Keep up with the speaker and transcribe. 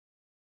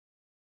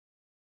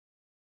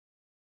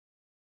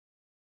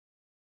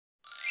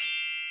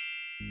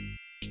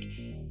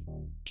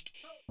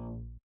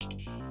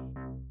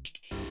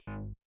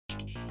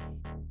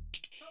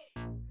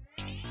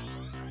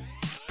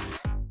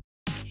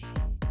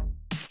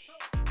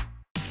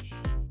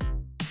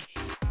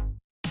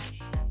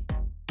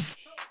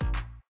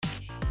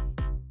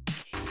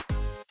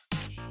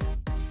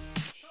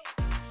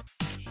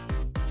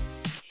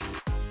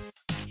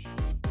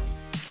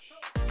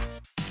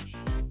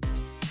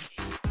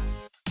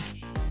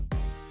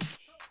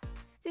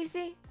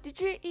Stacy, did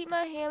you eat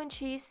my ham and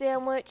cheese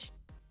sandwich?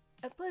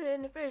 I put it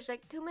in the fridge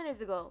like 2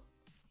 minutes ago.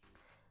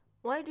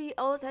 Why do you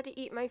always have to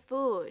eat my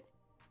food?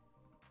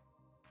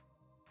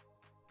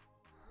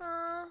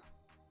 Huh?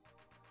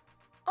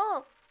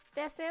 Oh,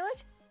 that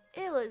sandwich?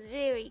 It was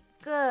very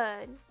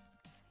good.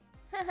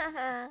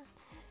 Hahaha.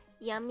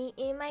 Yummy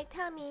in my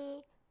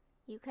tummy.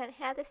 You can't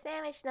have the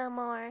sandwich no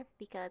more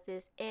because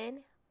it's in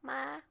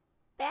my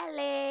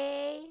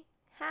belly.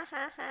 Ha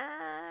ha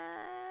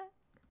ha.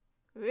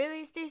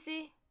 Really,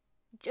 Stacy?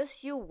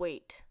 Just you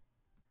wait.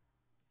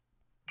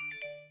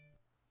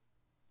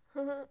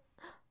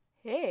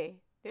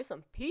 Hey, there's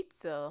some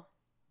pizza.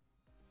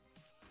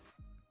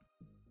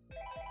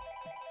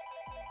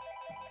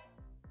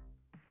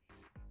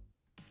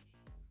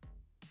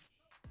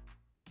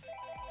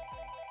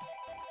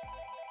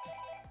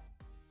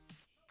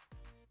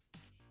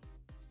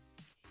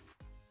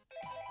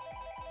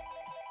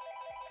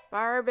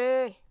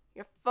 Barbie,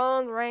 your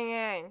phone's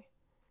ringing.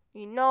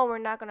 You know we're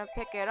not gonna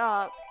pick it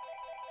up.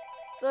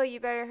 So you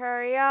better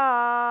hurry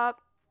up.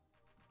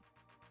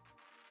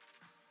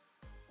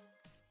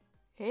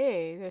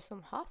 Hey, there's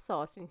some hot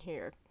sauce in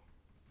here.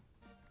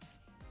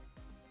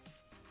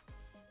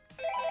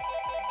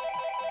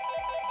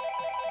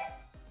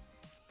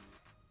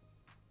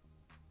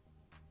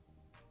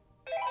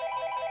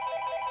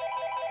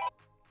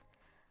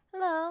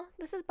 Hello,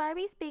 this is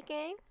Barbie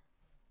speaking.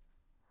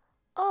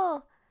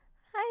 Oh,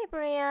 hi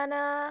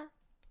Brianna.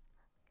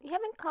 You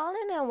haven't called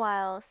in a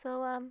while,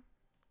 so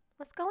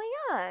what's going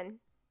on?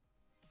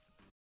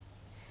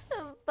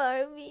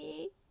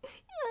 Barbie,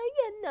 I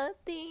got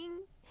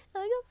nothing. I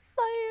got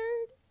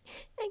fired,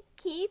 and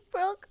Keith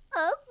broke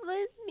up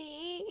with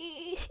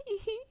me.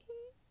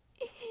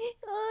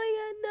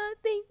 I got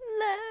nothing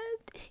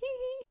left.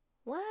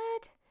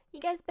 What? You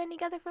guys been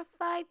together for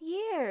 5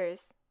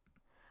 years.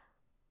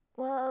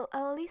 Well,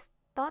 I at least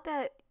thought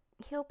that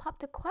he'll pop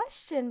the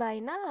question by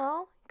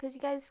now, because you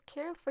guys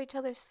care for each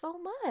other so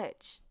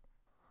much.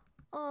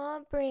 Aw,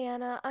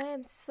 Brianna, I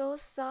am so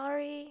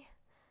sorry.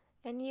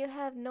 And you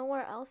have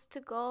nowhere else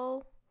to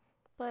go.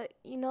 But,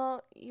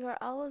 you're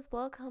always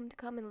welcome to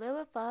come and live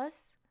with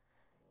us.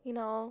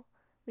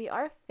 We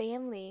are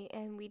family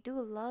and we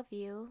do love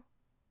you.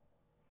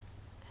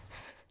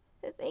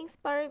 Thanks,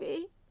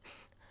 Barbie.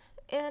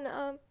 And,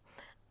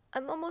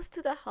 I'm almost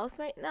to the house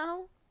right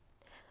now.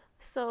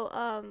 So,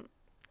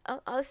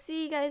 I'll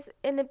see you guys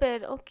in a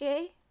bit,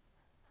 okay?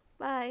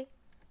 Bye.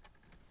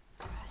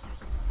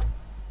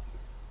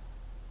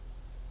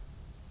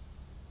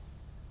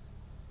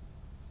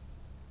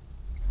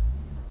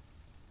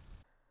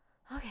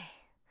 Okay,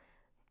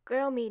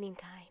 girl meeting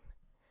time.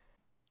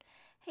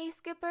 Hey,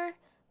 Skipper,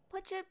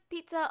 put your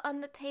pizza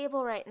on the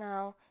table right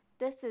now.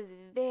 This is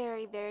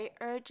very, very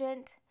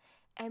urgent,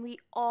 and we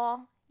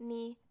all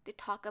need to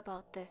talk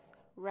about this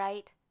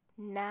right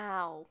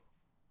now.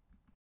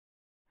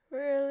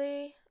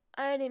 Really?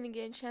 I didn't even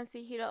get a chance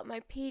to heat up my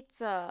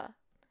pizza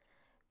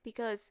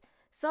because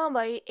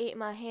somebody ate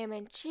my ham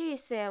and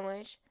cheese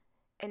sandwich,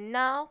 and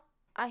now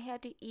I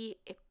have to eat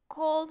a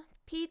cold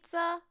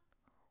pizza.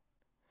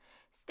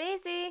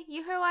 Stacy,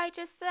 you heard what I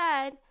just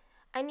said.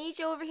 I need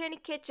you over here in the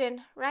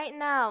kitchen right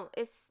now.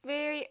 It's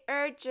very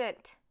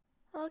urgent.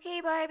 Okay,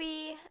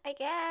 Barbie, I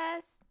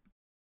guess.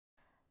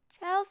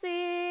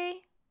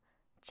 Chelsea!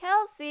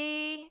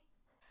 Chelsea!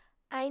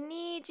 I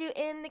need you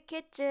in the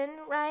kitchen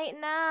right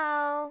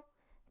now.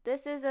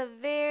 This is a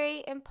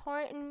very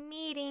important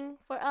meeting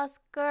for us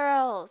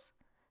girls.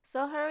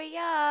 So hurry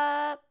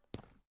up.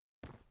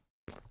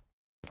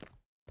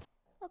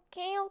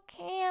 Okay,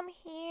 I'm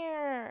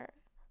here.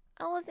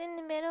 I was in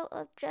the middle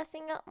of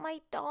dressing up my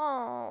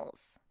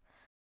dolls.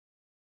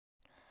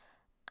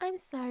 I'm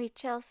sorry,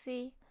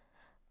 Chelsea,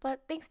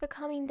 but thanks for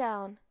coming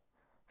down.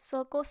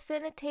 So go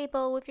sit at a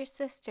table with your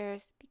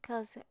sisters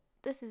because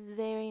this is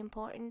very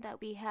important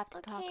that we have to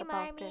talk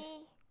about this.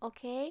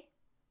 Okay?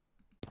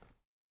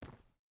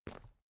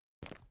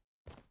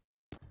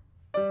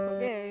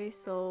 Okay,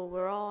 so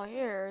we're all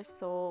here,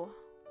 so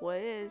what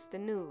is the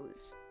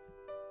news?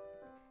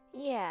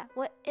 Yeah,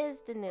 what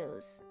is the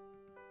news?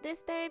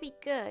 This better be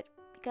good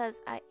because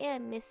I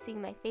am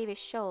missing my favorite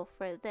show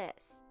for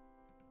this.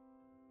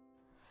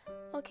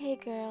 Okay,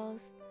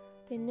 girls,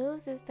 the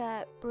news is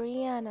that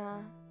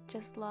Brianna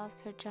just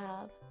lost her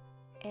job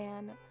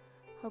and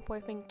her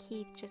boyfriend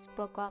Keith just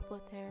broke up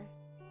with her.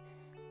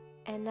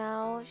 And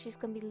now she's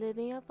gonna be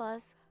living with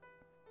us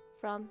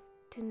from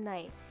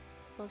tonight.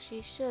 So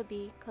she should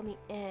be coming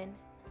in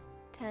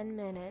 10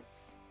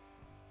 minutes.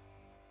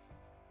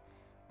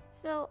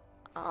 So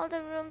all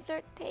the rooms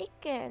are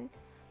taken.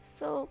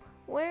 So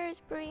where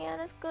is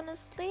Brianna's gonna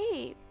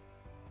sleep?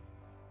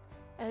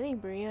 I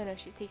think Brianna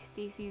should take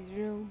Stacy's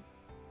room.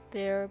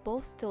 They're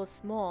both still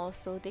small,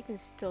 so they can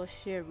still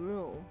share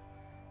room.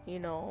 You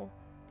know,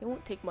 they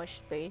won't take much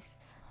space.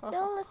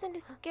 Don't listen to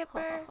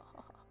Skipper.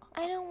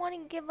 I don't want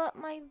to give up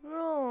my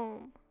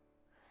room.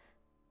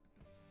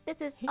 This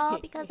is all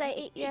because I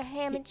ate your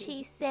ham and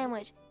cheese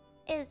sandwich,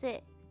 is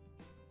it?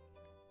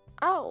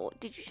 Oh,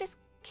 did you just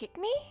kick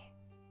me?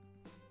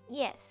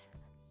 Yes,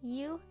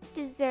 you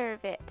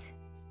deserve it.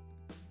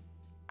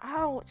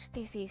 Ouch,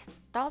 Stacy,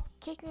 stop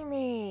kicking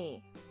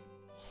me.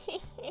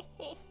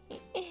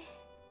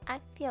 I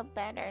feel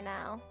better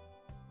now.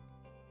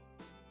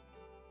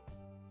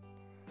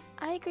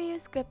 I agree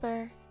with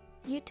Skipper.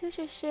 You two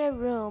should share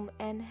room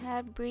and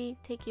have Bree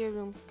take your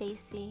room,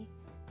 Stacy,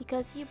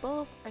 because you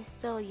both are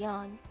still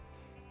young.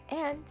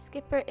 And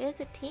Skipper is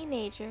a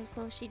teenager,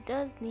 so she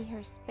does need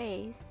her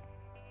space.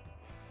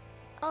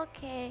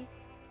 Okay,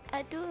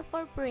 I do it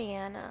for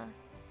Brianna,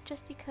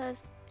 just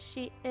because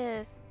she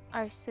is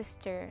our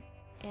sister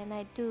and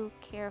I do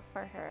care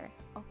for her,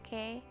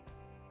 okay?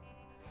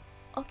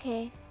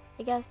 Okay,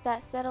 I guess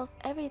that settles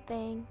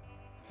everything.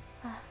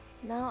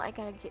 Now I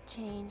gotta get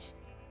changed.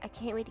 I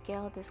can't wait to get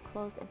all this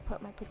clothes and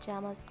put my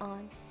pajamas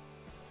on.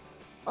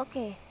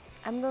 Okay,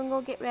 I'm gonna go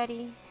get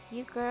ready.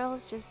 You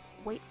girls just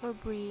wait for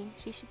Bree.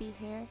 She should be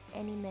here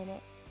any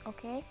minute,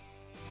 okay?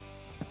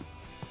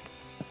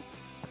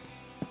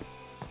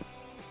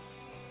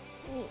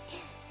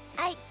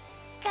 I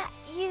got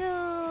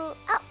you!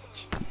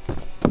 Ouch!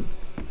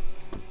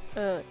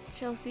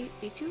 Chelsea,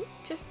 did you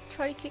just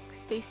try to kick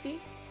Stacy?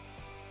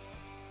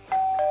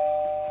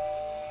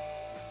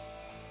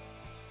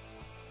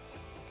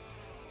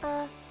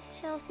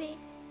 Chelsea,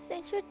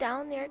 since you're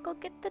down there, go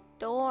get the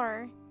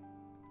door.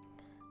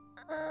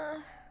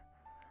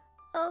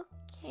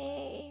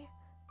 Okay.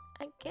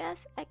 I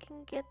guess I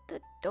can get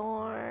the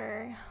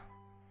door.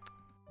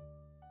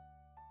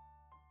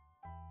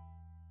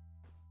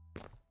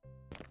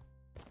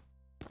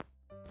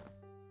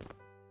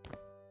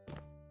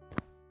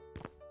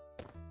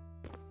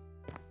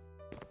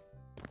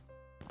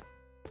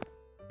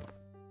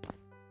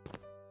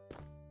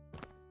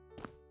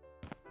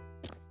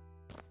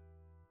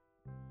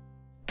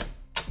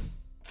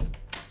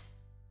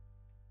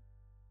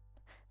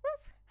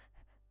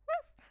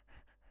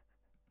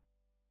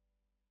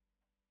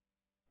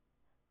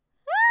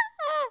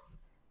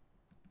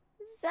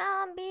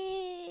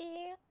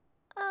 Zombie!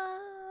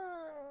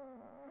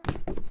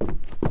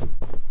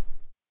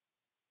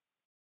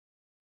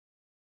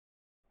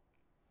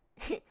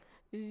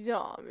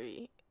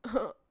 Zombie.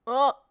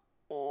 Oh.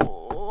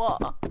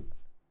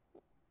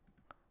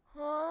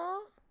 Huh?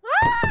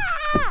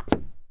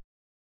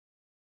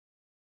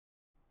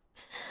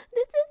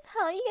 This is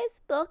how you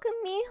guys welcome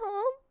me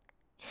home?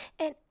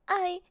 And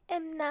I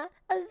am not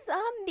a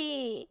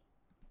zombie.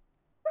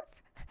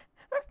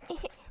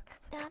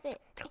 Stop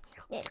it.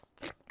 It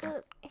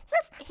tickles.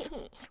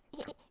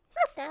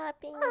 Stop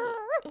it.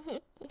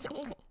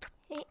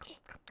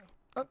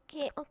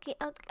 Okay,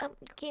 I'm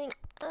getting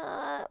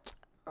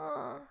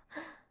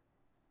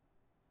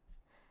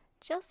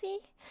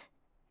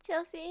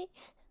Chelsea,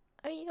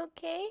 are you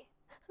okay?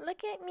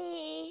 Look at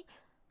me.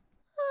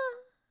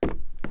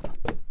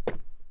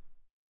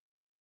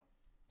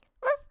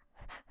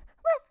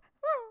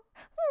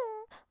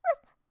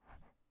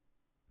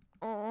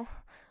 Oh,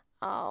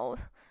 ow,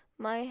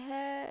 my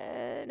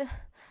head.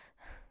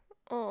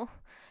 Oh,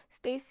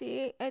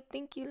 Stacy, I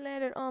think you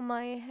landed on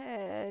my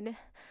head.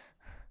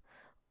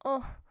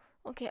 Oh,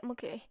 okay, I'm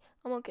okay.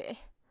 I'm okay.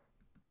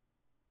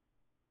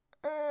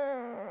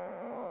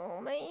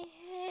 Oh, my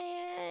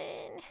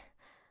head.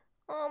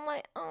 Oh,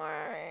 my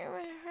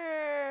arm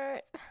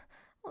hurts.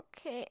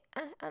 Okay,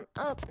 I'm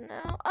up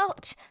now.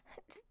 Ouch!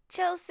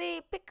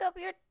 Chelsea, pick up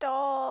your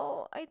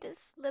doll. I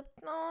just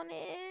slipped on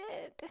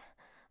it.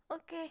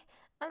 Okay,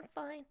 I'm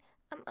fine.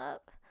 I'm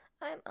up.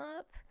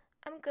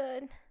 I'm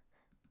good.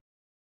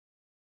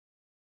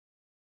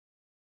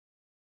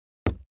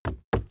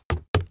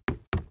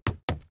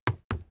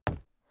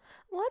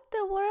 What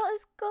the world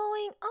is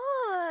going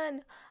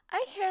on?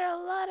 I hear a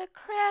lot of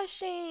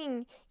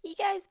crashing. You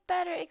guys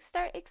better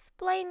start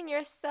explaining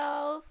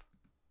yourself.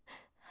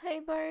 Hey,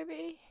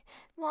 Barbie.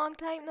 Long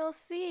time no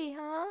see,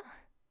 huh?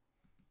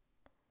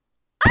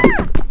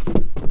 Ah!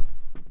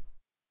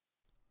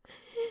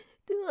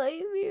 Do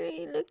I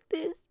really look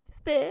this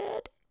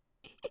bad?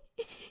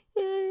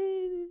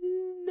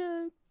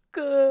 Not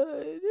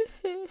good.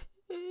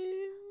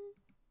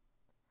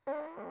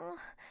 Oh,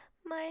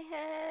 my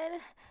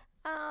head.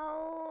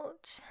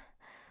 Ouch.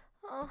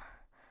 Oh,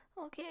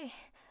 okay.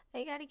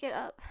 I gotta get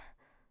up.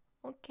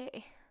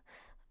 Okay.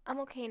 I'm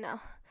okay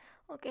now.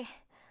 Okay.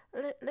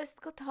 Let's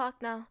go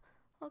talk now.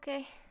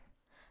 Okay.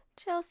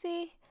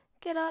 Chelsea,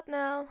 get up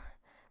now.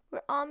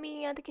 We're all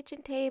meeting at the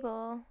kitchen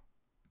table.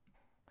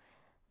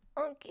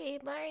 Okay,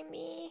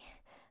 Barbie.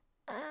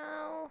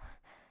 Ow.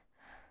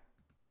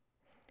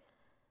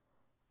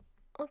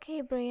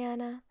 Okay,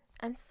 Brianna.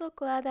 I'm so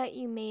glad that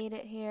you made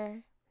it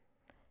here.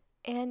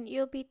 And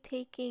you'll be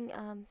taking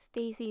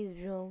Stacy's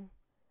room.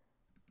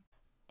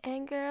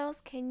 And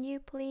girls, can you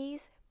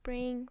please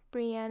bring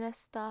Brianna's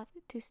stuff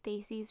to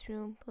Stacy's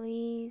room,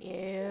 please?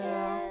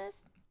 Yes.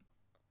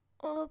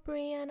 Oh,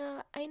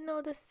 Brianna, I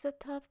know this is a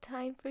tough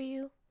time for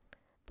you,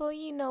 but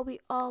you know we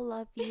all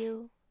love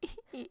you.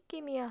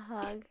 Give me a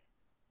hug.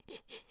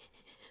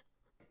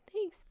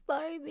 Thanks,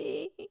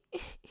 Barbie.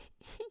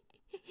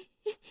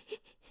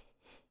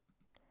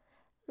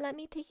 Let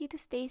me take you to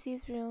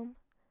Stacy's room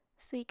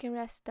so you can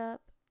rest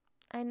up.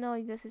 I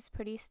know this is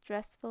pretty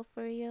stressful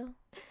for you.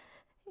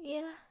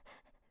 Yeah,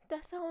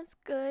 that sounds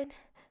good.